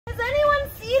Has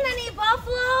anyone seen any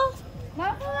buffalo?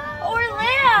 Buffalo? Or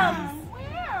lambs?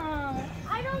 Where?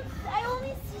 I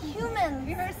only see humans.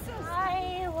 We are so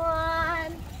I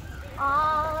want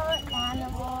all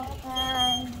animal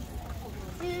friends.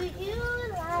 Do you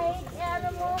like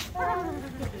animal friends?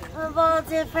 Of all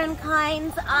different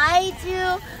kinds, I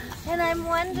do. And I'm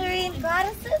wondering,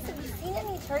 goddesses, have you seen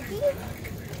any turkeys?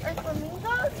 Or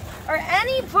flamingos? Or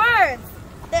any birds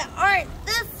that aren't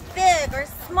this big or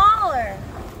smaller?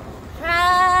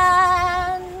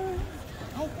 Friends,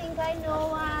 I think I know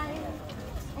why.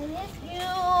 And if you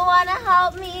want to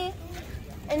help me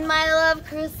in my love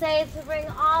crusade to bring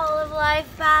all of life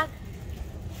back,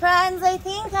 friends, I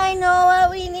think I know what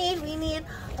we need. We need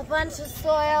a bunch of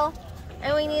soil,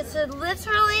 and we need to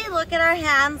literally look at our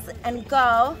hands and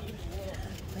go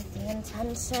with the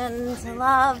intention to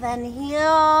love and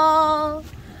heal.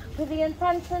 With the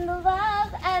intention to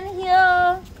love and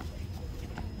heal.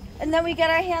 And then we get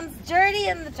our hands dirty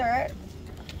in the dirt.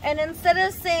 And instead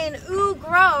of saying, ooh,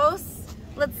 gross,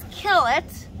 let's kill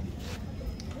it,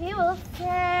 we will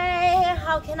say,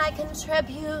 how can I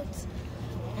contribute?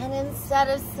 And instead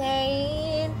of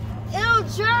saying, ew,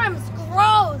 germs,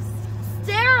 gross,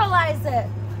 sterilize it,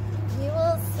 we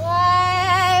will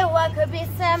say, what could be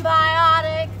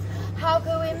symbiotic? How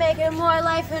could we make it more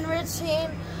life enriching?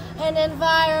 An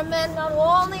environment not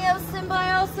only of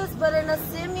symbiosis, but in a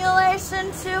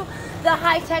simulation to the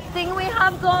high-tech thing we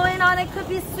have going on. It could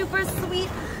be super sweet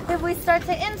if we start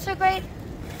to integrate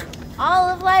all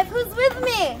of life. Who's with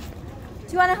me?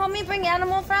 Do you want to help me bring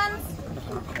animal friends?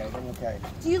 Okay, I'm okay.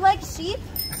 Do you like sheep?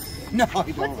 No, I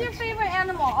don't. What's your favorite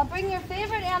animal? I'll bring your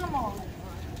favorite animal.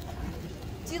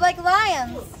 Do you like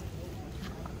lions?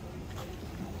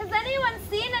 Has anyone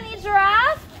seen any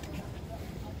giraffe?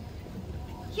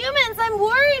 Humans, I'm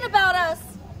worried about us.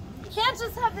 You can't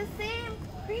just have the same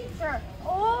creature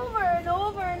over and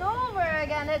over and over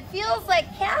again. It feels like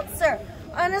cancer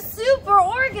on a super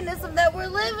organism that we're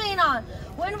living on.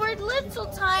 When we're little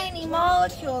tiny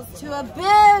molecules to a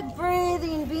big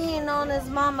breathing being known as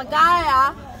Mama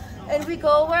Gaia, and we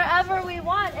go wherever we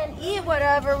want and eat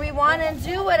whatever we want and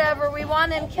do whatever we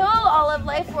want and kill all of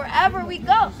life wherever we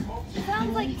go.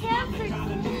 Sounds like cancer.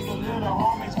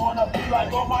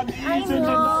 I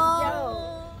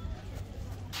know.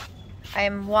 I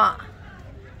am Wa,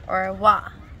 or Wa,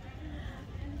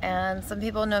 and some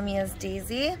people know me as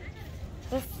Daisy.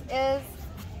 This is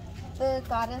the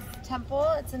goddess temple.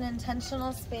 It's an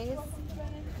intentional space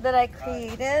that I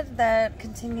created that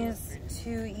continues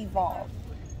to evolve.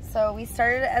 So we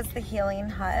started as the healing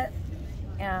hut,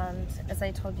 and as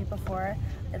I told you before,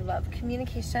 I love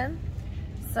communication.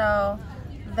 So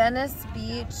Venice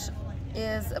Beach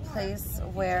is a place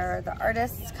where the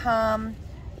artists come,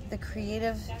 the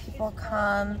creative people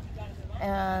come,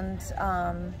 and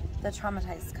the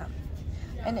traumatized come.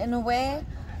 And in a way,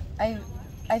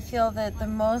 I feel that the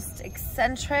most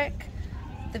eccentric,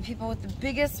 the people with the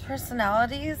biggest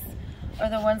personalities, are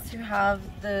the ones who have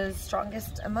the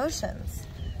strongest emotions.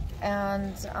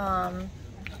 And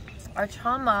our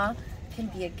trauma can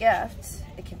be a gift,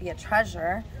 it can be a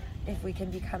treasure, if we can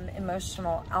become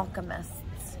emotional alchemists.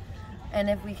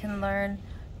 And if we can learn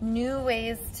new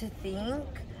ways to think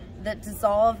that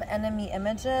dissolve enemy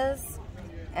images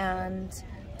and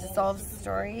dissolve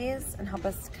stories and help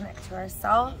us connect to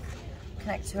ourselves,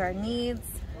 connect to our needs,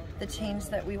 the change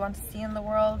that we want to see in the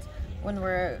world when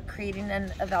we're creating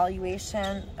an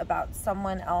evaluation about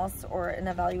someone else or an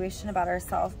evaluation about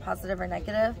ourselves, positive or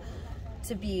negative,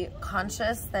 to be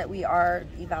conscious that we are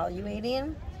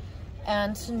evaluating,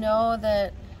 and to know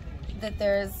that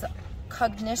there's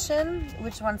cognition,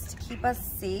 which wants to keep us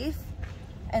safe,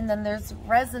 and then there's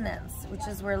resonance, which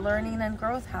is where learning and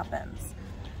growth happens.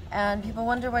 And people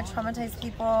wonder why traumatized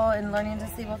people and learning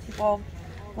disabled people,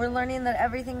 we're learning that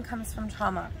everything comes from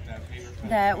trauma.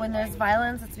 That when there's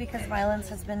violence, it's because violence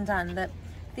has been done. That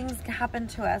things happen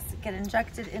to us, get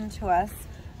injected into us,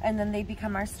 and then they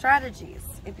become our strategies.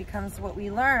 It becomes what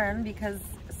we learn because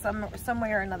some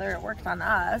way or another it worked on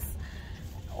us,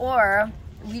 or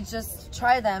we just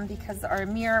try them because our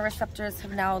mirror receptors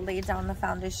have now laid down the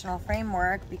foundational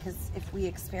framework, because if we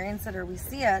experience it or we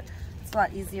see it, it's a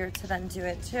lot easier to then do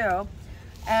it too.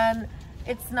 And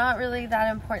it's not really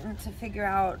that important to figure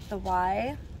out the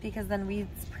why, because then we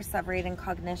perseverate in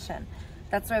cognition.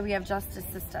 That's why we have justice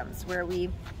systems where we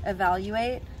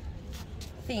evaluate,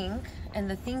 think, and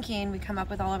the thinking, we come up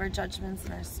with all of our judgments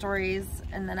and our stories,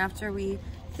 and then after we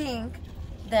think,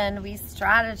 then we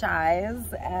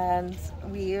strategize, and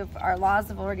our laws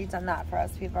have already done that for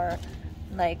us. We have our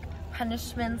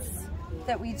punishments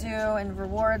that we do, and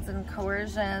rewards and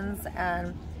coercions,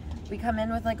 and we come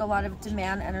in with like a lot of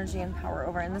demand, energy, and power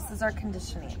over, and this is our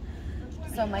conditioning.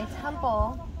 So my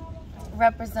temple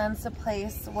represents a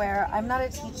place where I'm not a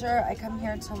teacher, I come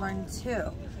here to learn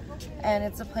too. And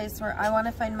it's a place where I want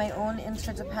to find my own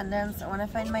interdependence, I want to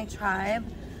find my tribe,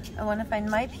 I want to find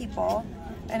my people,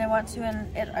 and I want to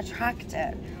attract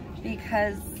it.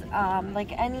 Because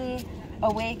like any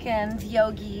awakened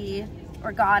yogi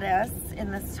or goddess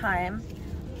in this time,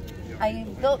 I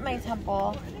built my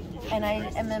temple and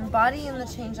I am embodying the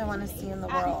change I want to see in the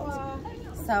world.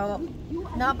 So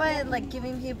not by like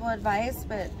giving people advice,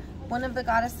 but one of the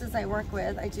goddesses I work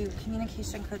with, I do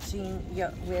communication coaching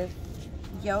with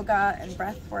yoga and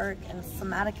breathwork and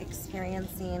somatic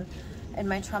experiencing, and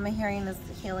my trauma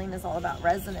healing is all about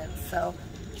resonance. So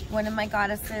one of my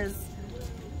goddesses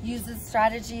uses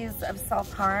strategies of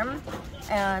self-harm,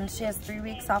 and she has 3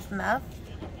 weeks off meth,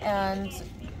 and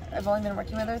I've only been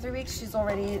working with her 3 weeks. She's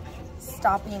already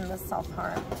stopping the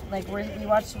self-harm. Like we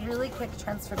watch really quick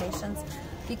transformations,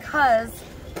 because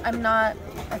I'm not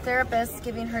a therapist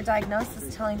giving her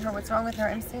diagnosis, telling her what's wrong with her.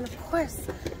 I'm saying, of course,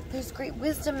 there's great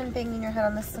wisdom in banging your head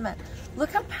on the cement.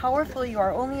 Look how powerful you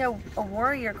are. Only a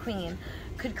warrior queen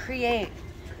could create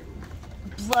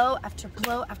blow after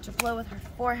blow after blow with her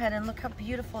forehead, and look how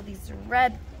beautiful these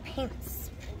red paint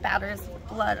spatters of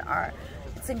blood are.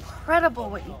 It's incredible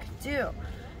what you could do.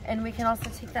 And we can also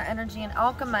take that energy and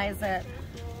alchemize it.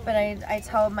 But I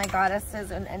tell my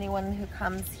goddesses and anyone who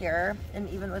comes here, and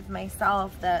even with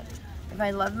myself, that if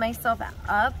I love myself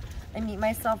up, I meet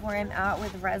myself where I'm at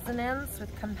with resonance,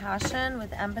 with compassion,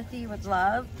 with empathy, with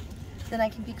love, then I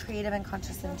can be creative and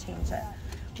conscious and change it.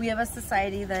 We have a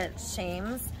society that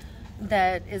shames,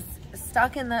 that is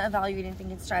stuck in the evaluating,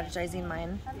 thinking, strategizing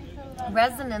mind.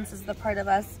 Resonance is the part of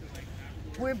us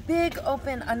where big,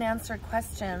 open, unanswered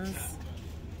questions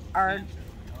are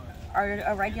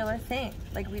a regular thing.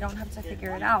 Like, we don't have to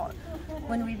figure it out.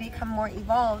 When we become more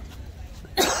evolved,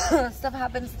 stuff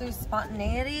happens through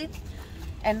spontaneity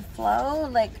and flow.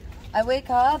 Like, I wake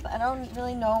up, I don't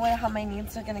really know how my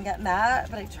needs are gonna get met,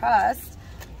 but I trust,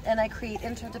 and I create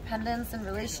interdependence and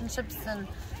relationships, and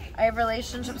I have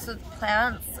relationships with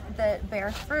plants that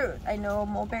bear fruit. I know a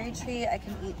mulberry tree I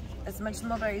can eat as much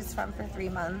mulberries from for 3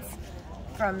 months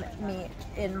from me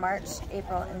in March,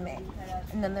 April, and May.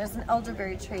 And then there's an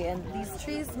elderberry tree, and these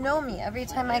trees know me. Every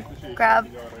time I grab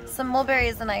some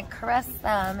mulberries and I caress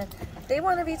them, they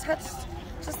want to be touched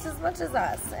just as much as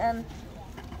us. And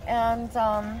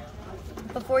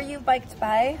before you biked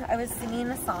by, I was singing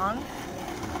a song.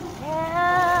 Where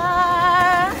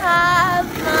have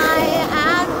my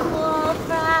animal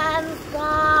friends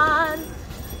gone?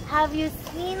 Have you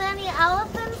seen any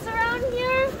elephants around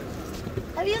here?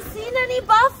 Have you seen any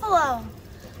buffalo?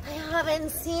 I haven't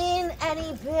seen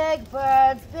any big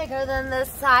birds bigger than this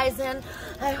size, and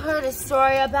I heard a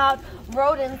story about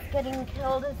rodents getting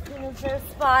killed as soon as they're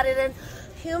spotted, and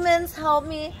humans help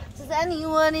me. Does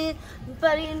anybody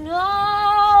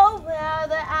know where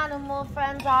the animal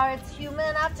friends are? It's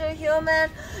human after human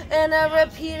in a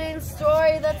repeating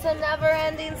story that's a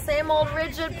never-ending, same old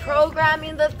rigid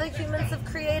programming that the humans have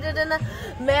created in a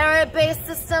merit-based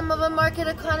system of a market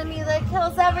economy that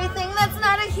kills everything that's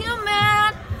not a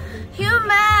human.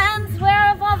 Humans, where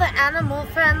have all the animal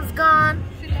friends gone?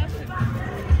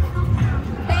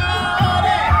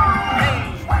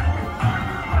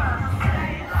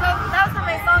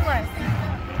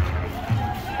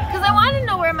 Because I want to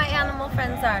know where my animal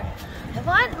friends are. I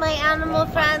want my animal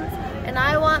friends, and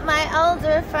I want my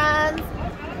elder friends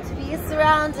to be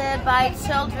surrounded by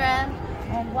children.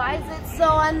 And why is it so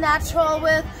unnatural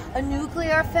with a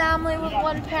nuclear family with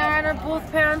one parent or both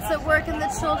parents at work and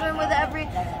the children with every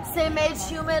same age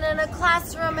human in a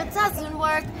classroom? It doesn't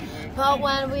work. But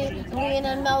when we lean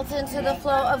and melt into the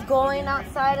flow of going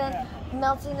outside and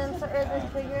melting into earth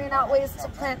and figuring out ways to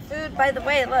plant food. By the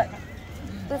way, look,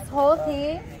 this whole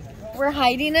thing, we're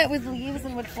hiding it with leaves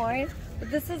and wood flooring,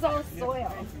 but this is all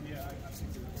soil.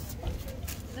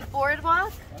 The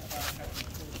boardwalk,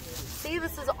 see,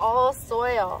 this is all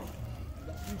soil.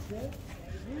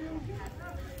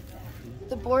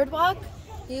 The boardwalk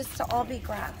used to all be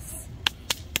grass.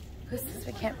 Who says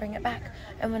we can't bring it back?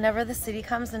 And whenever the city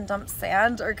comes and dumps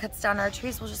sand or cuts down our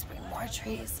trees, we'll just bring more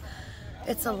trees.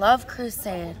 It's a love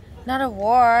crusade, not a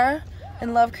war.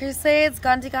 In love crusades,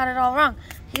 Gandhi got it all wrong.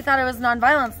 He thought it was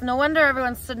nonviolence. No wonder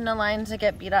everyone stood in a line to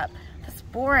get beat up. That's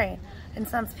boring and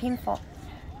sounds painful.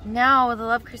 Now with the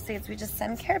love crusades, we just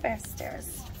send Care Bear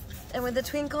stairs. And with a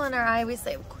twinkle in our eye, we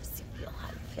say, of course you feel how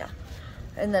you feel.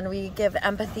 And then we give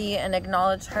empathy and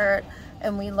acknowledge hurt,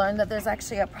 and we learn that there's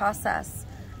actually a process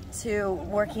to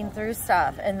working through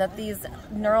stuff, and that these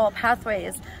neural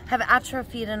pathways have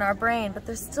atrophied in our brain, but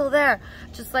they're still there.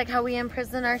 Just like how we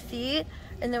imprison our feet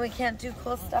and then we can't do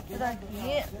cool stuff with our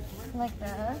feet like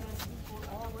this.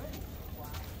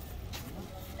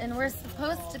 And we're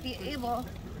supposed to be able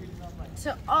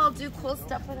to all do cool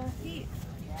stuff with our feet.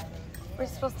 We're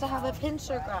supposed to have a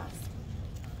pincher grasp.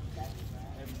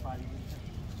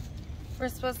 We're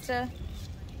supposed to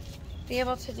be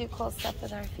able to do cool stuff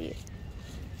with our feet.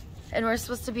 And we're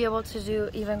supposed to be able to do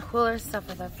even cooler stuff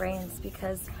with our brains,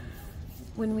 because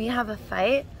when we have a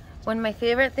fight, one of my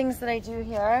favorite things that I do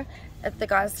here at the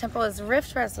Goddess Temple is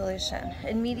rift resolution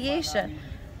and mediation.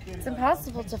 It's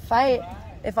impossible to fight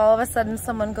if all of a sudden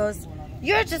someone goes,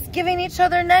 "You're just giving each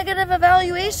other negative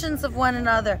evaluations of one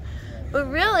another." But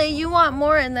really, you want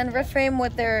more, and then reframe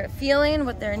what they're feeling,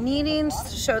 what they're needing,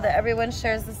 to show that everyone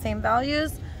shares the same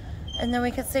values. And then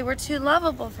we could say, we're too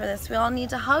lovable for this. We all need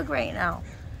to hug right now.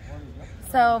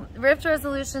 So rift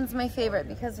resolution is my favorite,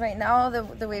 because right now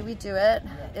the way we do it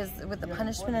is with the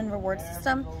punishment and reward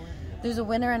system. There's a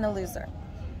winner and a loser.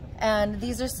 And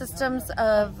these are systems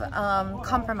of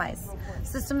compromise.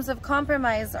 Systems of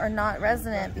compromise are not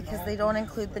resonant because they don't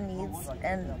include the needs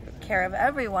and care of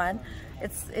everyone.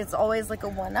 It's always like a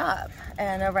one-up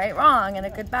and a right-wrong and a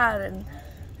good-bad.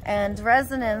 And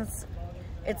resonance,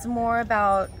 it's more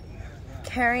about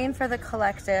caring for the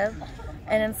collective.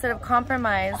 And instead of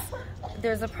compromise,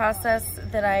 there's a process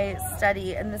that I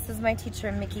study, and this is my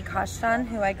teacher, Mickey Kashtan,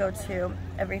 who I go to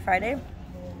every Friday.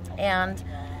 And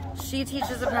she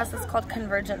teaches a process called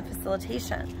convergent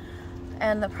facilitation.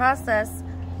 And the process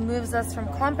moves us from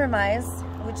compromise,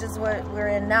 which is what we're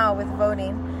in now with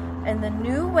voting, and the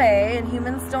new way, and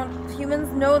humans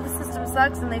know the system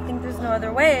sucks and they think there's no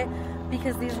other way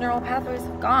because these neural pathways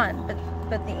have gone.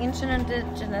 But the ancient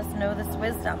indigenous know this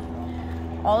wisdom.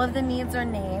 All of the needs are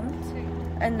named,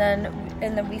 and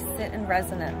then we sit in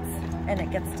resonance, and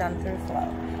it gets done through flow.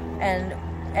 And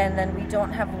then we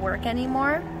don't have work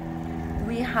anymore.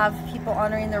 We have people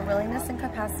honoring their willingness and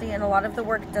capacity, and a lot of the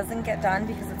work doesn't get done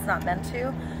because it's not meant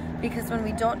to. Because when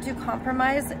we don't do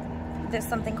compromise, there's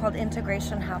something called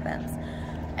integration happens.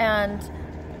 And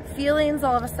feelings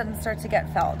all of a sudden start to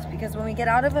get felt, because when we get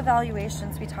out of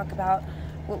evaluations, we talk about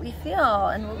what we feel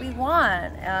and what we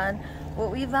want and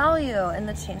what we value and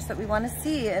the change that we want to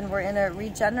see, and we're in a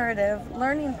regenerative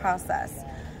learning process.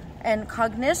 And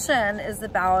cognition is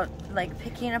about like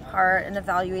picking apart and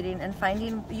evaluating and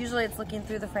finding, usually it's looking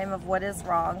through the frame of what is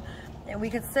wrong, and we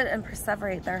could sit and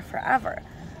perseverate there forever.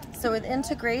 So with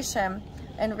integration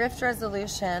and rift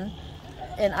resolution,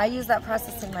 and I use that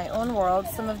process in my own world,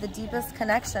 some of the deepest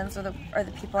connections are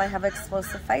the people I have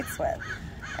explosive fights with.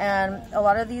 And a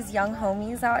lot of these young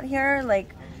homies out here,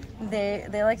 like they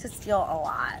like to steal a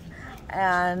lot.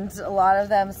 And a lot of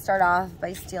them start off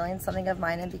by stealing something of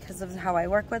mine, and because of how I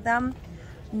work with them,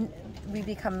 we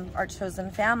become our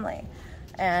chosen family.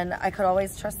 And I could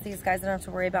always trust these guys. I don't have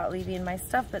to worry about leaving my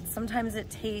stuff, but sometimes it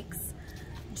takes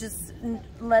just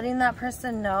letting that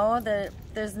person know that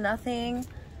there's nothing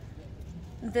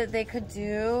that they could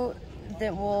do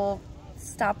that will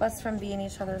stop us from being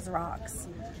each other's rocks.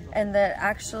 And that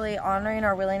actually honoring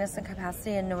our willingness and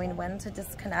capacity, and knowing when to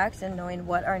disconnect, and knowing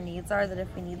what our needs are, that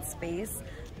if we need space,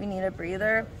 we need a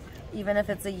breather, even if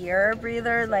it's a year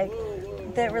breather, like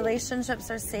that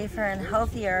relationships are safer and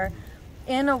healthier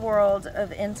in a world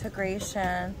of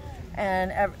integration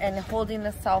and holding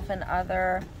the self and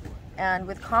other. And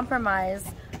with compromise,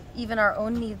 even our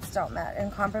own needs don't met. And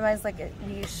compromise, like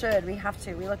we have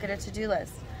to, we look at a to-do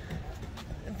list.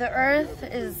 The earth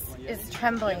is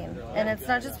trembling, and it's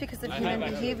not just because of human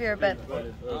behavior, but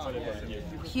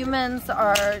humans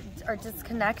are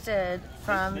disconnected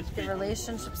from the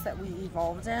relationships that we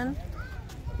evolved in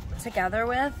together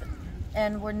with,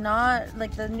 and we're not,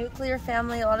 like the nuclear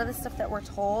family, a lot of the stuff that we're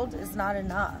told is not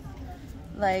enough.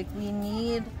 Like we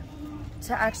need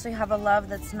to actually have a love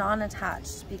that's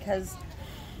non-attached, because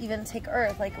even take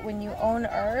Earth, like when you own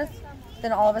Earth,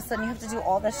 then all of a sudden you have to do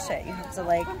all this shit. You have to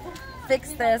like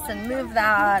fix this and move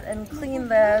that and clean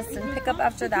this and pick up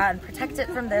after that and protect it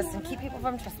from this and keep people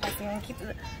from trespassing and keep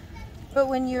it. But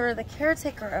when you're the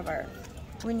caretaker of Earth,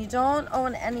 when you don't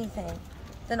own anything,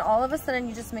 then all of a sudden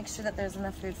you just make sure that there's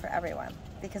enough food for everyone.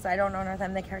 Because I don't own Earth,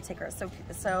 I'm the caretaker.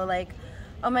 So like,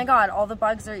 oh my God, all the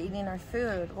bugs are eating our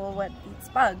food. Well, what eats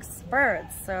bugs?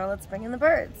 Birds. So let's bring in the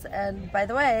birds. And by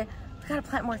the way, we gotta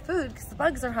plant more food because the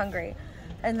bugs are hungry.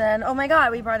 And then, oh my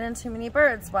God, we brought in too many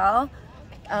birds. Well,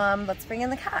 let's bring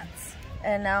in the cats.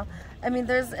 And now, I mean,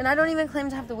 and I don't even claim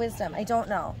to have the wisdom. I don't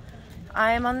know.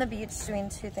 I am on the beach doing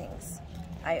two things.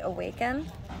 I awaken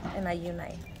and I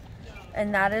unite.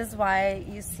 And that is why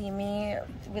you see me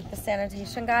with the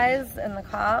sanitation guys and the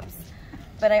cops.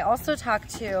 But I also talk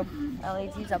to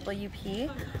LADWP.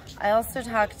 I also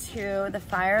talk to the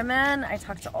firemen. I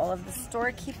talk to all of the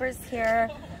storekeepers here,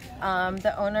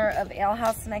 the owner of Ale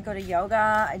House, and I go to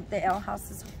yoga. The Ale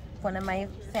House is one of my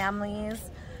families.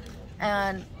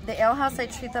 And the Ale House, I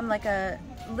treat them like a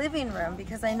living room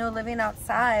because I know living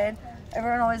outside,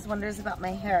 everyone always wonders about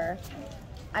my hair.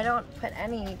 I don't put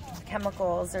any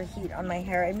chemicals or heat on my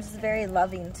hair. I'm just very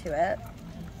loving to it.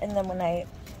 And then when the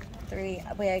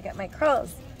way I get my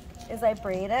curls is I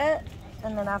braid it,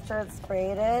 and then after it's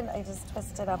braided, I just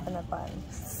twist it up in a bun.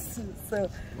 So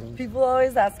people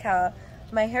always ask how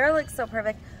my hair looks so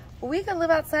perfect. We can live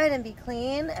outside and be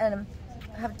clean and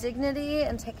have dignity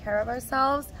and take care of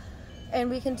ourselves. And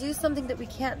we can do something that we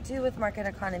can't do with market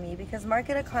economy, because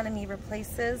market economy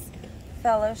replaces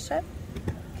fellowship,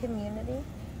 community,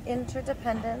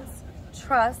 interdependence,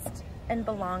 trust, and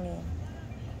belonging.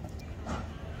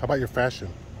 How about your fashion?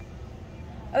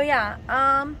 Oh yeah,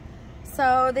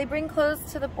 so they bring clothes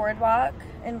to the boardwalk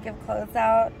and give clothes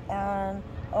out, and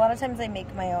a lot of times I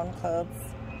make my own clothes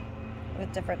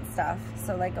with different stuff.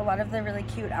 So like a lot of the really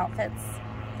cute outfits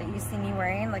that you see me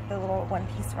wearing, like the little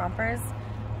one-piece rompers,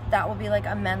 that will be like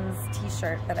a men's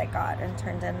t-shirt that I got and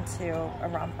turned into a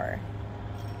romper.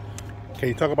 Can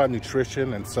you talk about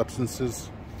nutrition and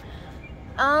substances?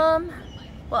 Well,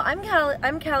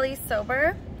 I'm Cali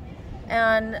sober,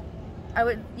 and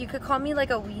you could call me like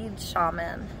a weed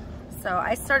shaman. So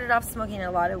I started off smoking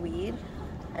a lot of weed,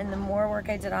 and the more work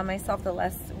I did on myself, the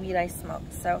less weed I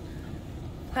smoked. So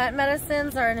plant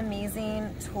medicines are an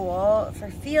amazing tool for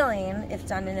feeling if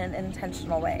done in an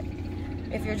intentional way.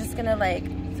 If you're just gonna like,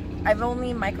 I've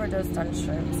only microdosed on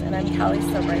shrooms, and I'm Cali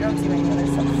sober. I don't do any other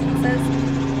substances.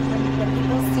 When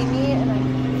people see me and I'm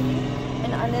free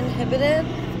and uninhibited,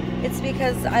 it's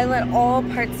because I let all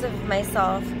parts of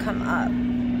myself come up.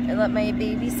 I let my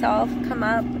baby self come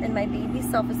up, and my baby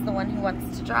self is the one who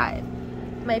wants to drive.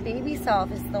 My baby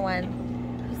self is the one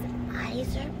whose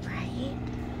eyes are bright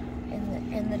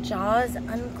and the jaw is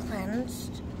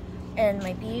unclenched, and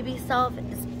my baby self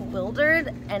is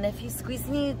bewildered, and if you squeeze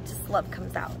me, just love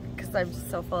comes out because I'm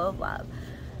just so full of love.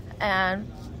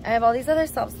 And I have all these other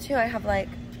selves too. I have like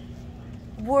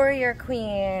warrior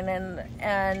queen,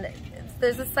 and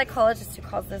there's a psychologist who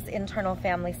calls this internal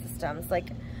family systems,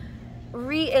 like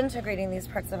reintegrating these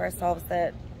parts of ourselves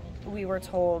that we were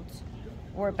told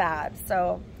were bad.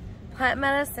 So plant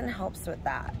medicine helps with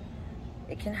that.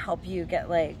 It can help you get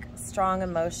like strong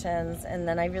emotions, and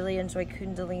then I really enjoy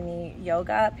Kundalini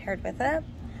yoga paired with it.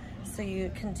 So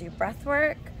you can do breath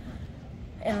work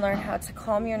and learn how to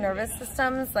calm your nervous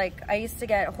systems. Like I used to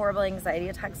get horrible anxiety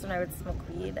attacks when I would smoke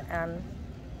weed, and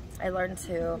I learned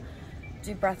to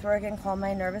do breath work and calm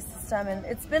my nervous system, and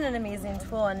it's been an amazing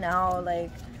tool. And now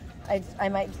like I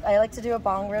like to do a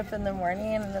bong rip in the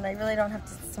morning, and then I really don't have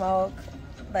to smoke.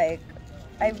 And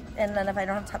then if I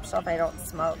don't have top shelf, I don't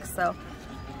smoke. So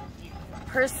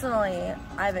personally,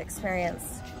 I've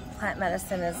experienced plant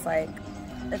medicine as like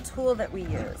a tool that we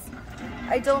use.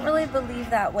 I don't really believe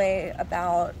that way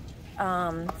about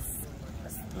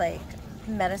like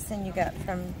medicine you get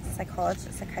from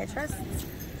psychologists, psychiatrists,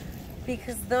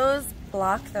 because those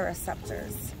block the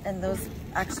receptors, and those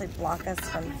actually block us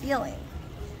from feeling.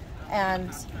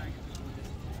 And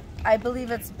I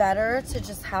believe it's better to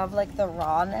just have like the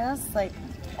rawness. Like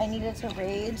I needed to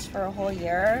rage for a whole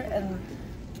year, and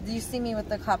you see me with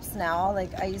the cops now.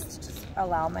 Like I used to just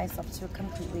allow myself to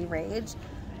completely rage,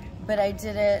 but I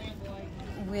did it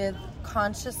with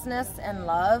consciousness and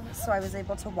love. So I was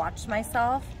able to watch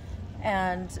myself,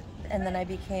 and then I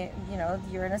became, you know,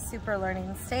 you're in a super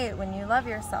learning state when you love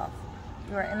yourself.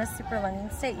 You are in a super learning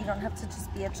state. You don't have to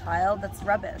just be a child that's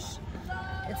rubbish.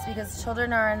 It's because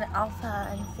children are in alpha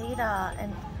and theta,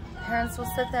 and parents will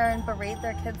sit there and berate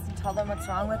their kids and tell them what's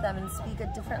wrong with them and speak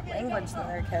a different language than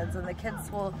their kids, and the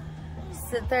kids will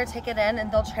sit there, take it in,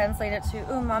 and they'll translate it to,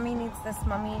 ooh, mommy needs this,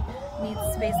 mommy needs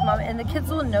space, mommy, and the kids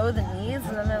will know the needs,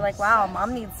 and then they're like, wow,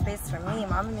 mom needs space for me,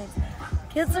 mom needs...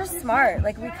 Kids are smart.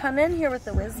 Like, we come in here with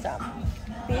the wisdom.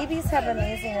 Babies have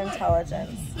amazing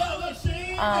intelligence.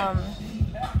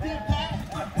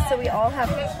 So we all have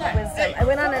wisdom. I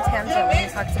went on a tangent when we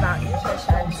talked about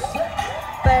nutrition.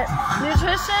 But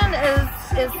nutrition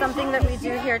is something that we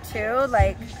do here too.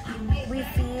 Like, we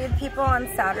feed people on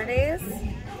Saturdays,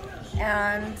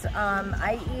 and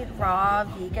I eat raw,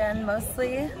 vegan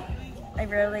mostly. I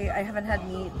haven't had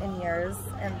meat in years,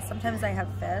 and sometimes I have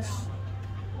fish.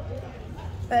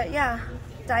 But yeah,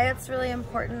 diet's really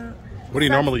important. What do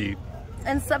you normally eat?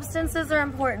 And substances are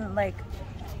important. Like,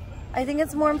 I think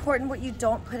it's more important what you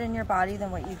don't put in your body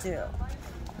than what you do.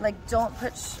 Like, don't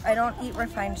put, I don't eat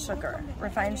refined sugar.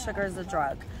 Refined sugar is a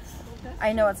drug.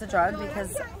 I know it's a drug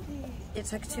because it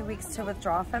took 2 weeks to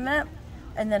withdraw from it.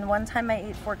 And then one time I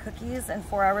ate 4 cookies and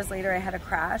 4 hours later I had a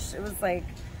crash. It was like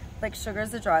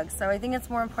sugar's a drug. So I think it's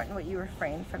more important what you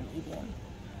refrain from eating.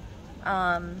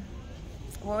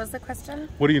 What was the question?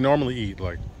 What do you normally eat?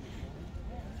 Like,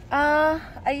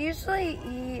 I usually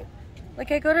eat,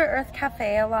 like I go to Earth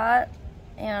Cafe a lot,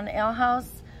 and Ale House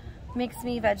makes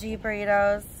me veggie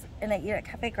burritos, and I eat at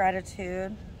Cafe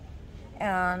Gratitude,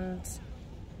 and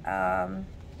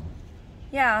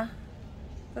yeah,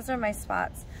 those are my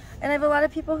spots. And I have a lot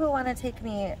of people who want to take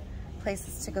me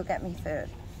places to go get me food,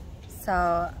 so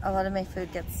a lot of my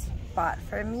food gets bought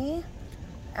for me,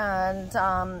 and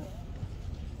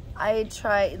I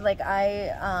try, like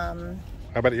how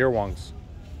about Erewhon's?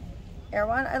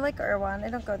 Erewhon? I like Erewhon. I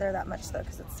don't go there that much though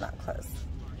because it's not close.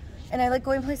 And I like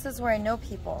going places where I know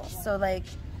people. So like,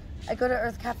 I go to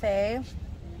Earth Cafe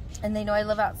and they know I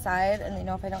live outside and they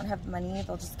know if I don't have money,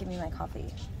 they'll just give me my coffee.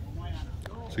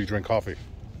 So you drink coffee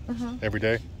every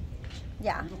day?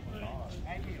 Yeah.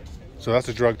 So that's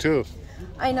a drug too.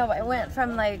 I know, I went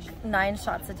from like 9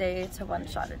 shots a day to 1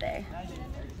 shot a day.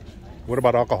 What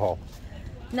about alcohol?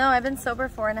 No, I've been sober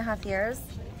 4.5 years.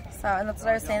 So, and that's what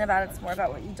I was saying about it's more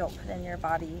about what you don't put in your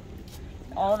body.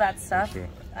 All that stuff,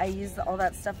 I use all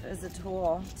that stuff as a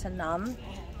tool to numb,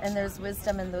 and there's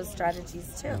wisdom in those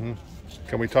strategies too.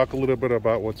 Can we talk a little bit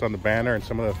about what's on the banner and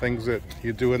some of the things that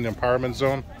you do in the empowerment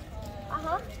zone?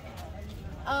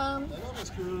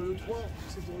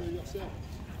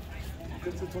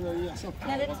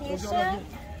 Meditation,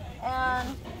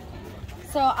 and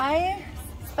so I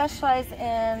specialize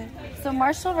in, so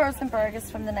Marshall Rosenberg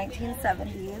is from the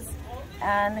 1970s,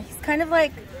 and he's kind of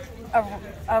like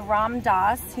a Ram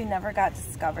Dass who never got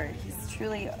discovered. He's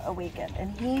truly awakened,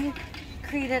 and he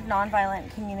created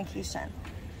nonviolent communication.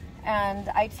 And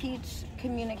I teach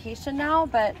communication now,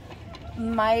 but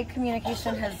my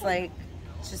communication has like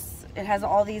it has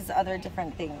all these other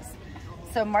different things.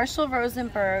 So Marshall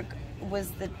Rosenberg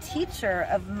was the teacher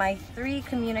of my 3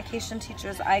 communication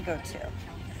teachers I go to.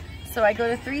 So I go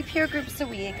to 3 peer groups a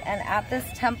week, and at this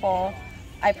temple,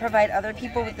 I provide other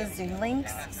people with the Zoom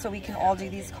links so we can all do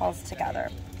these calls together.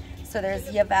 So there's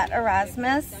Yvette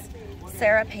Erasmus,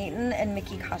 Sarah Payton, and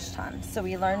Mickey Kashtan. So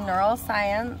we learn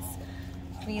neuroscience,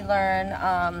 we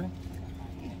learn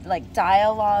like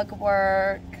dialogue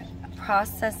work,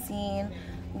 processing,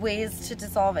 ways to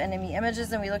dissolve enemy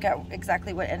images, and we look at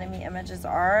exactly what enemy images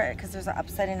are, because there's an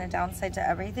upside and a downside to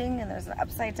everything, and there's an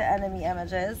upside to enemy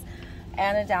images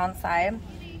and a downside.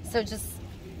 So just,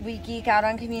 we geek out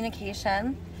on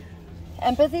communication.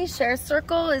 Empathy Share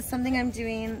Circle is something I'm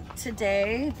doing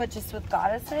today, but just with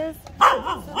goddesses.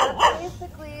 So that's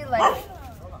basically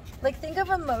like think of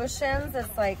emotions as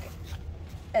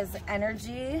as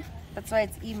energy. That's why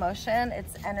it's emotion,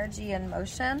 it's energy and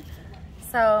motion.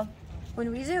 So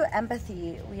when we do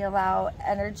empathy, we allow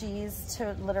energies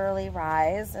to literally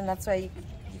rise, and that's why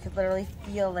you could literally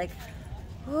feel like,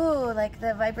 ooh, like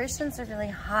the vibrations are really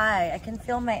high. I can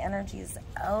feel my energies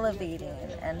elevating,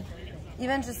 and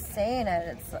even just saying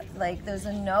it, it's like there's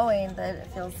a knowing that it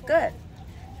feels good.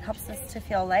 It helps us to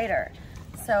feel lighter.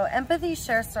 So empathy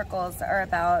share circles are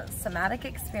about somatic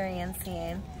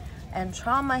experiencing and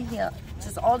trauma heal,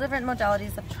 just all different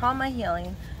modalities of trauma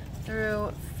healing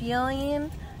through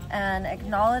feeling and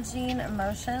acknowledging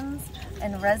emotions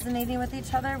and resonating with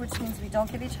each other, which means we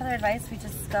don't give each other advice, we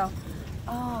just go,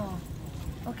 oh,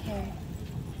 okay,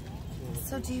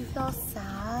 so do you feel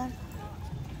sad?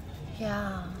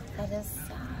 Yeah, that is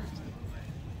sad.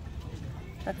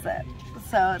 That's it.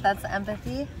 So that's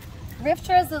empathy. Rift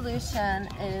resolution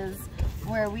is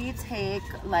where we take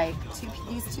like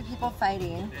these two people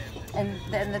fighting, and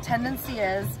then the tendency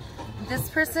is this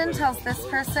person tells this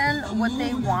person what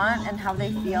they want and how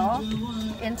they feel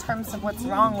in terms of what's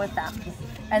wrong with them.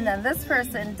 And then this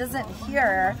person doesn't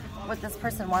hear what this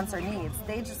person wants or needs.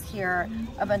 They just hear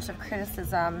a bunch of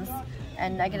criticisms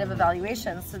and negative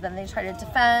evaluations. So then they try to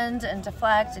defend and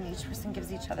deflect, and each person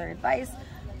gives each other advice.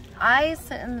 I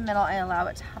sit in the middle, I allow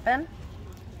it to happen,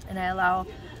 and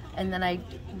then I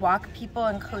walk people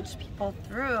and coach people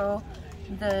through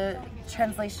the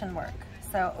translation work.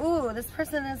 So, ooh, this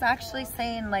person is actually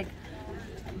saying like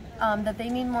that they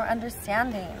need more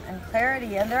understanding and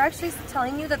clarity, and they're actually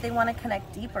telling you that they want to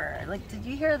connect deeper. Like, did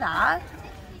you hear that?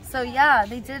 So yeah,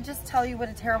 they did just tell you what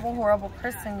a terrible, horrible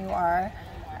person you are,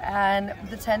 and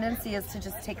the tendency is to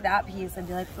just take that piece and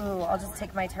be like, ooh, I'll just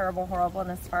take my terrible,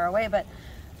 horribleness far away, but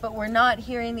we're not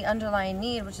hearing the underlying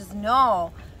need, which is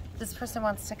no, this person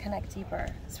wants to connect deeper.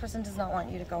 This person does not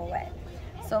want you to go away.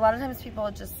 So a lot of times people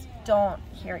just don't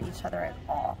hear each other at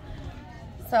all.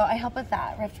 So I help with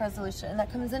that, rift resolution, and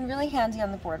that comes in really handy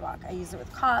on the boardwalk. I use it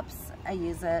with cops, I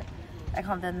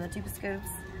call them the duper scoops.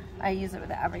 I use it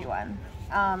with everyone.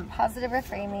 Positive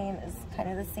reframing is kind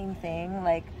of the same thing.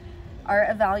 Like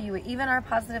even our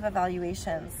positive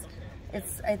evaluations,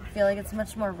 I feel like it's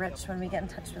much more rich when we get in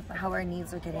touch with how our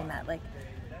needs are getting met.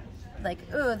 Like,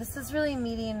 ooh, this is really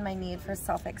meeting my need for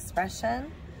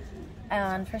self-expression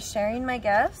and for sharing my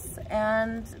gifts.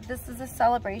 And this is a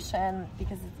celebration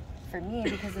for me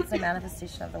because it's a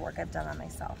manifestation of the work I've done on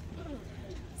myself.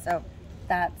 So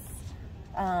that's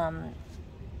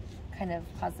kind of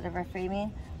positive reframing.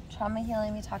 Trauma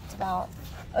healing we talked about.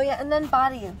 Oh yeah, and then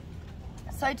body.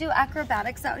 So I do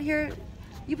acrobatics out here.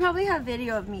 You probably have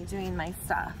video of me doing my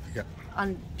stuff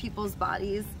on people's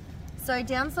bodies. So I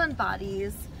dance on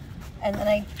bodies, and then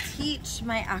I teach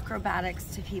my acrobatics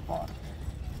to people.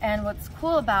 And what's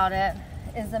cool about it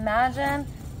is, imagine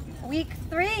week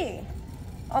 3,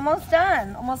 almost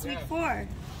done, almost week 4.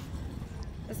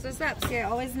 This is up. See, I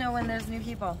always know when there's new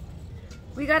people.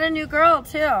 We got a new girl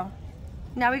too.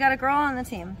 Now we got a girl on the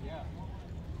team.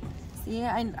 See,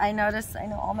 I noticed, I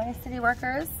know all my city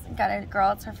workers. Got a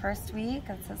girl, it's her first week,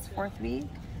 it says 4th week.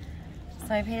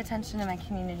 So I pay attention to my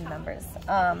community members.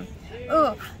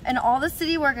 Ooh, and all the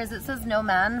city workers, it says no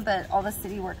men, but all the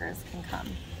city workers can come.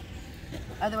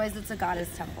 Otherwise it's a goddess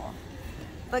temple.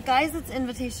 But guys, it's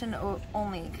invitation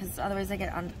only, because otherwise I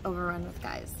get overrun with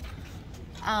guys.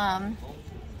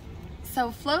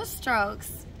 So flow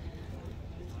strokes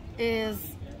is,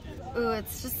 ooh,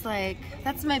 it's just like,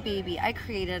 that's my baby. I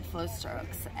created flow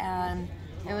strokes, and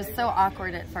it was so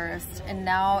awkward at first, and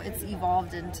now it's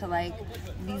evolved into like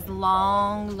these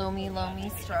long,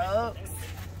 loamy strokes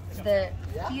that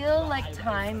feel like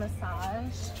Thai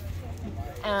massage,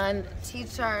 and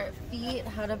teach our feet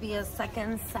how to be a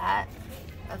second set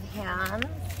of hands.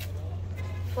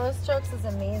 Flow strokes is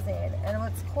amazing, and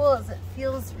what's cool is it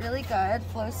feels really good.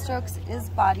 Flow strokes is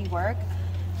body work.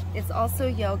 It's also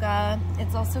yoga.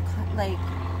 It's also like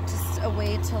just a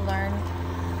way to learn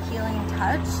healing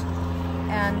touch,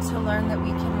 and to learn that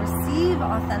we can receive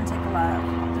authentic love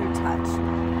through touch.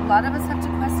 A lot of us have to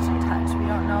question touch. We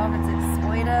don't know if it's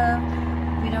exploitive.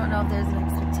 We don't know if there's an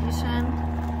expectation.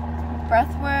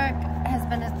 Breathwork has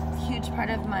been a huge part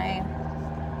of my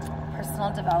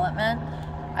personal development.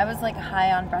 I was like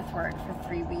high on breathwork for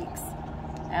 3 weeks,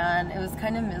 and it was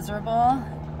kind of miserable,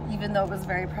 even though it was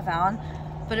very profound.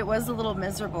 But it was a little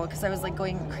miserable because I was like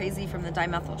going crazy from the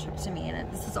dimethyltryptamine, and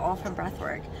this is all from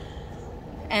breathwork.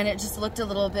 And it just looked a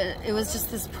little bit, it was just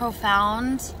this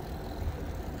profound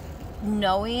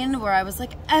knowing where I was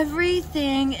like,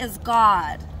 everything is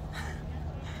God.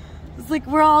 It's like,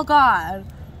 we're all God.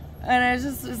 And it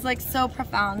just was like so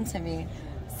profound to me.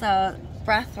 So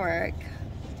breathwork,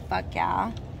 fuck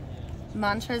yeah.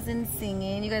 Mantras and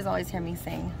singing. You guys always hear me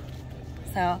sing.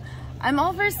 So I'm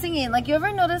all for singing. Like, you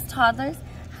ever notice toddlers?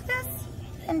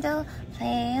 And they'll play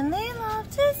and they love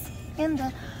to sing.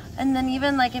 And then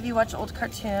even like if you watch old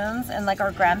cartoons and like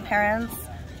our grandparents,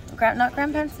 not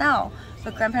grandparents now,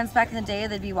 but grandparents back in the day,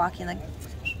 they'd be walking like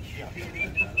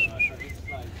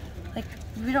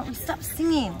we stop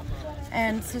singing.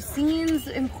 And so singing's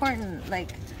important.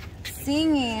 Like,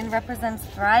 singing represents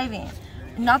thriving.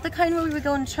 Not the kind where we would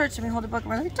go in church and we hold a book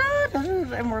and we're like, da, da,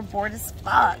 da, and we're bored as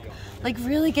fuck. Like,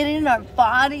 really getting in our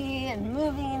body and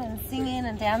moving and singing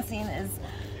and dancing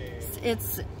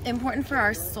it's important for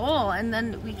our soul. And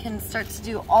then we can start to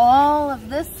do all of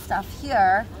this stuff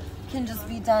here, can just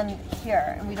be done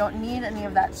here. And we don't need any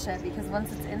of that shit, because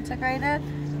once it's integrated,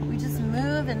 we just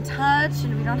move and touch,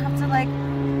 and we don't have to like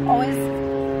always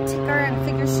tinker and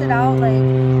figure shit out. Like,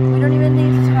 we don't even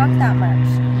need to talk that much,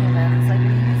 humans. Like, we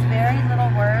use very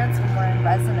little words when we're in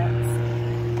resonance.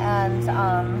 And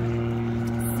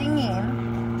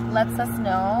singing lets us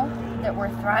know that we're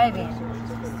thriving.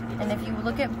 And if you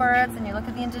look at birds and you look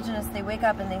at the indigenous, they wake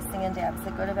up and they sing and dance.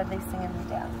 They go to bed, they sing and they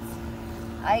dance.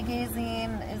 Eye gazing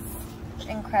is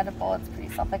incredible. It's pretty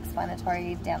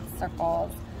self-explanatory. Dance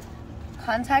circles.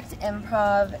 Contact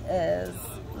improv is,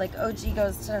 like, OG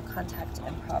goes to contact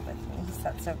improv with me. He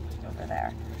sets up over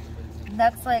there. And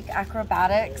that's like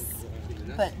acrobatics,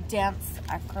 but dance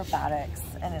acrobatics.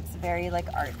 And it's very like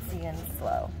artsy and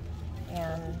slow.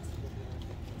 And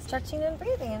stretching and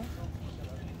breathing.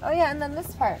 Oh yeah, and then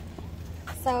this part.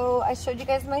 So I showed you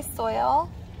guys my soil.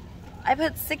 I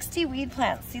put 60 weed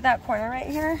plants. See that corner right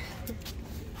here?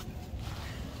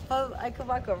 I could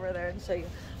walk over there and show you.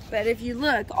 But if you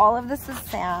look, all of this is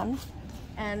sand.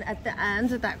 And at the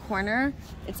end of that corner,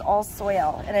 it's all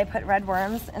soil. And I put red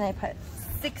worms and I put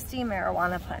 60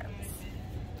 marijuana plants.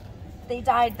 They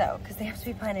died though, because they have to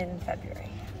be planted in February.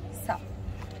 So,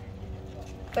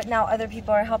 but now other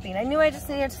people are helping. I knew I just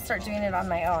needed to start doing it on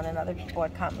my own and other people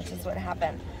would come, which is what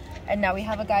happened. And now we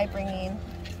have a guy bringing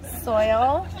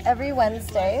soil every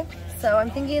Wednesday. So I'm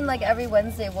thinking like every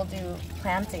Wednesday we'll do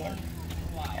planting.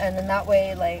 And then that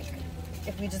way, like,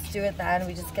 if we just do it then,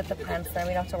 we just get the plants then.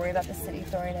 We don't have to worry about the city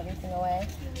throwing everything away.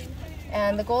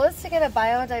 And the goal is to get a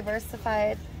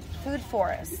biodiversified food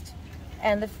forest.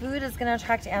 And the food is going to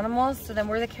attract animals, so then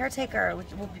we're the caretaker.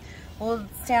 We'll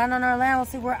stand on our land. We'll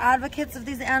say we're advocates of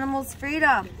these animals'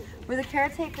 freedom. We're the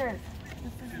caretakers.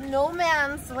 This is no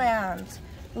man's land.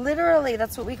 Literally,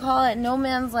 that's what we call it, no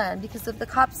man's land. Because if the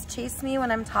cops chase me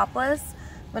when I'm topless,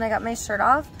 when I got my shirt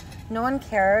off, no one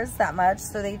cares that much,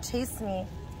 so they chase me.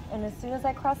 And as soon as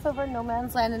I cross over no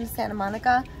man's land into Santa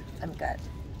Monica, I'm good.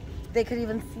 They could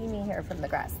even see me here from the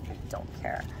grass. They don't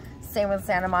care. Same with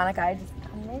Santa Monica. I just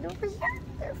come right over here.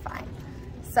 They're fine.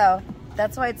 So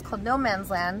that's why it's called no man's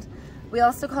land. We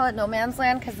also call it no man's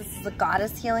land because this is a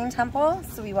goddess healing temple.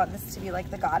 So we want this to be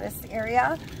like the goddess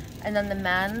area. And then the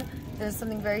men, there's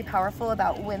something very powerful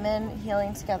about women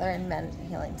healing together and men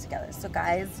healing together. So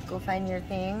guys, go find your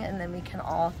thing, and then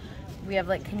we have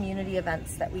like community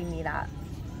events that we meet at.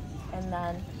 And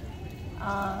then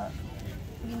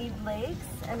we need lakes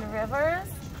and rivers.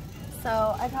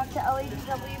 So I talked to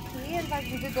LADWP. In fact,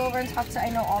 we could go over and talk to, I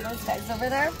know all those guys over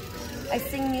there. I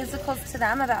sing musicals to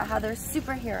them about how they're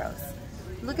superheroes.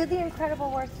 Look at the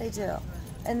incredible work they do.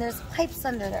 And there's pipes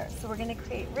under there. So we're gonna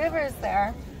create rivers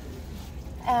there.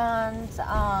 And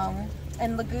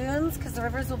lagoons, because the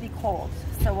rivers will be cold.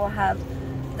 So we'll have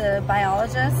the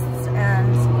biologists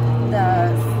and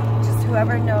just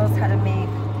whoever knows how to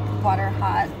make water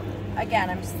hot.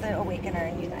 Again, I'm just the awakener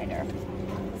and uniter.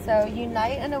 So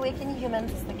unite and awaken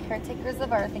humans as the caretakers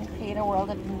of Earth and create a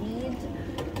world of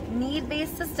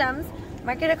need-based systems.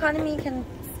 Market economy can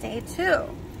stay too.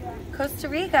 Costa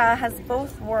Rica has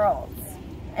both worlds,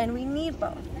 and we need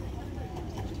both.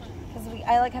 Because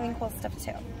I like having cool stuff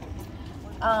too.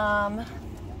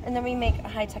 And then we make a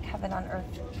high-tech heaven on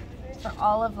Earth for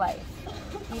all of life,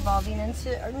 evolving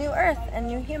into a new Earth and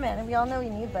new human. And we all know we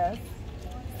need this.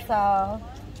 So,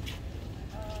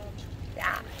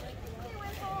 yeah.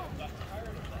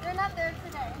 They're not there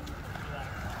today.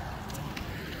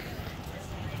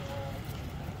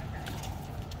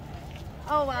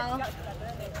 Oh well.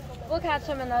 We'll catch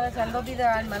them another time. They'll be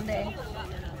there on Monday.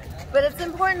 But it's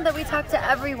important that we talk to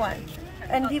everyone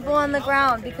and people on the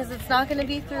ground, because it's not going to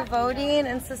be through voting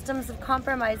and systems of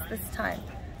compromise this time.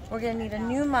 We're going to need a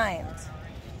new mind.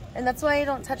 And that's why I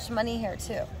don't touch money here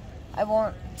too. I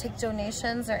won't take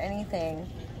donations or anything.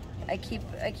 I keep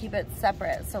it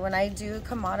separate. So when I do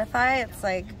commodify, it's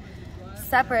like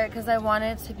separate, because I want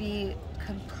it to be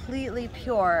completely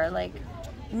pure. Like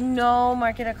no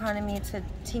market economy to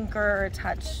tinker or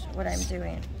touch what I'm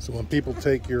doing. So when people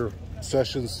take your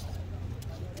sessions,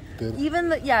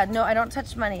 no, I don't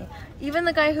touch money. Even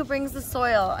the guy who brings the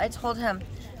soil, I told him,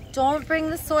 don't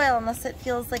bring the soil unless it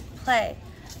feels like play.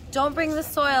 Don't bring the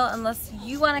soil unless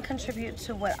you want to contribute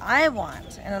to what I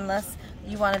want, and unless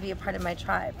you want to be a part of my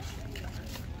tribe.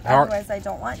 Otherwise, I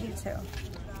don't want you to.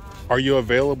 Are you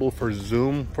available for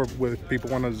Zoom if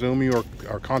people want to Zoom you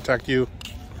or contact you?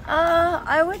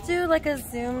 I would do like a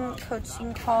Zoom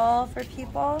coaching call for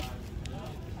people,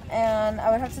 and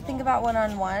I would have to think about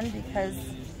one-on-one because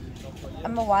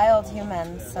I'm a wild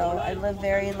human, so I live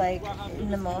very like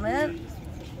in the moment,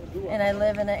 and I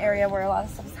live in an area where a lot of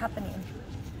stuff is happening.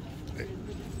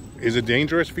 Is it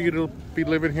dangerous for you to be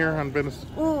living here on Venice?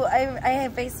 Ooh, I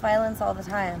face violence all the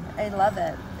time. I love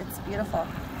it. It's beautiful.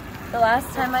 The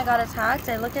last time I got attacked,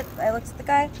 I looked at the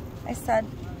guy. I said,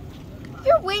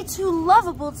 "You're way too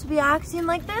lovable to be acting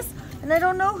like this, and I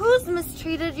don't know who's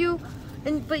mistreated you,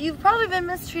 but you've probably been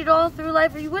mistreated all through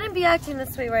life, or you wouldn't be acting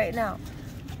this way right now.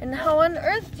 And how on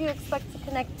earth do you expect to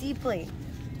connect deeply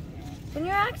when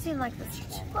you're acting like this?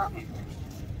 You're too lovable."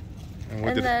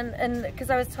 And because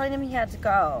I was telling him he had to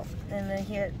go, and then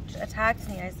he had attacked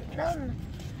me, I said, no.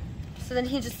 So then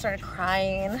he just started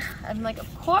crying. I'm like, of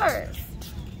course.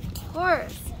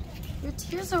 Your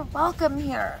tears are welcome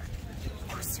here. Of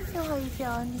course you feel how you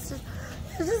feel. And he said,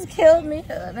 you just killed me.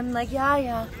 And I'm like,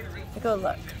 yeah. I go,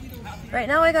 look, right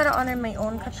now I gotta honor my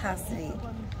own capacity.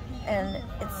 And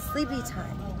it's sleepy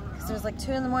time. Because it was like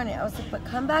 2 in the morning. I was like, but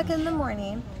come back in the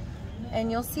morning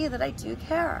and you'll see that I do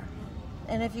care.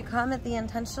 And if you come at the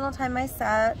intentional time I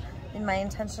set, in my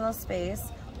intentional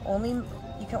space, you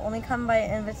can only come by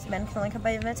men can only come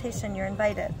by invitation. You're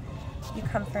invited. You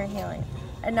come for a healing.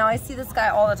 And now I see this guy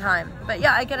all the time. But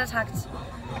yeah, I get attacked.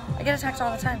 I get attacked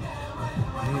all the time.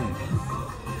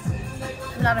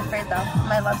 I'm not afraid though.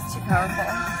 My love's too powerful.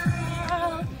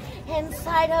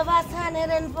 Inside of us and it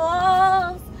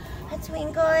involves a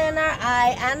twinkle in our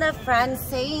eye and a friend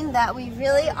saying that we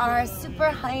really are a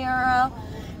superhero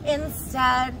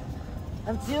instead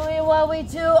of doing what we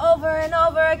do over and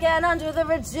over again under the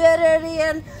rigidity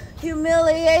and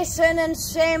humiliation and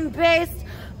shame-based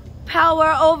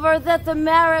power over that the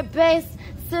merit-based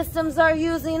systems are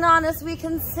using on us. We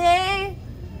can say,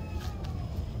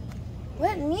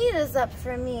 what need is up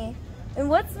for me? And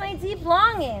what's my deep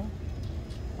longing?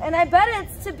 And I bet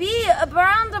it's to be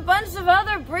around a bunch of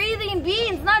other breathing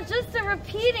beings, not just a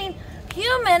repeating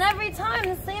human every time,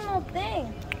 the same old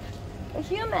thing. A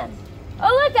human. Oh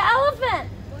look, an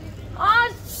elephant.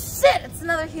 Oh shit, it's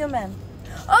another human.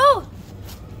 Oh,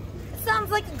 it sounds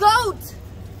like a goat.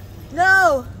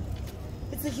 No,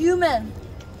 it's a human.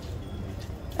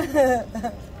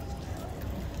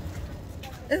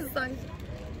 This song.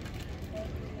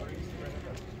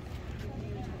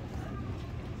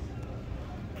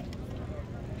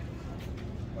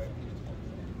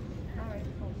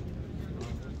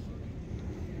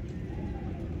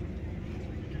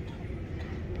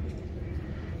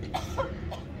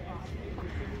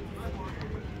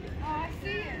 I see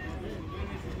it.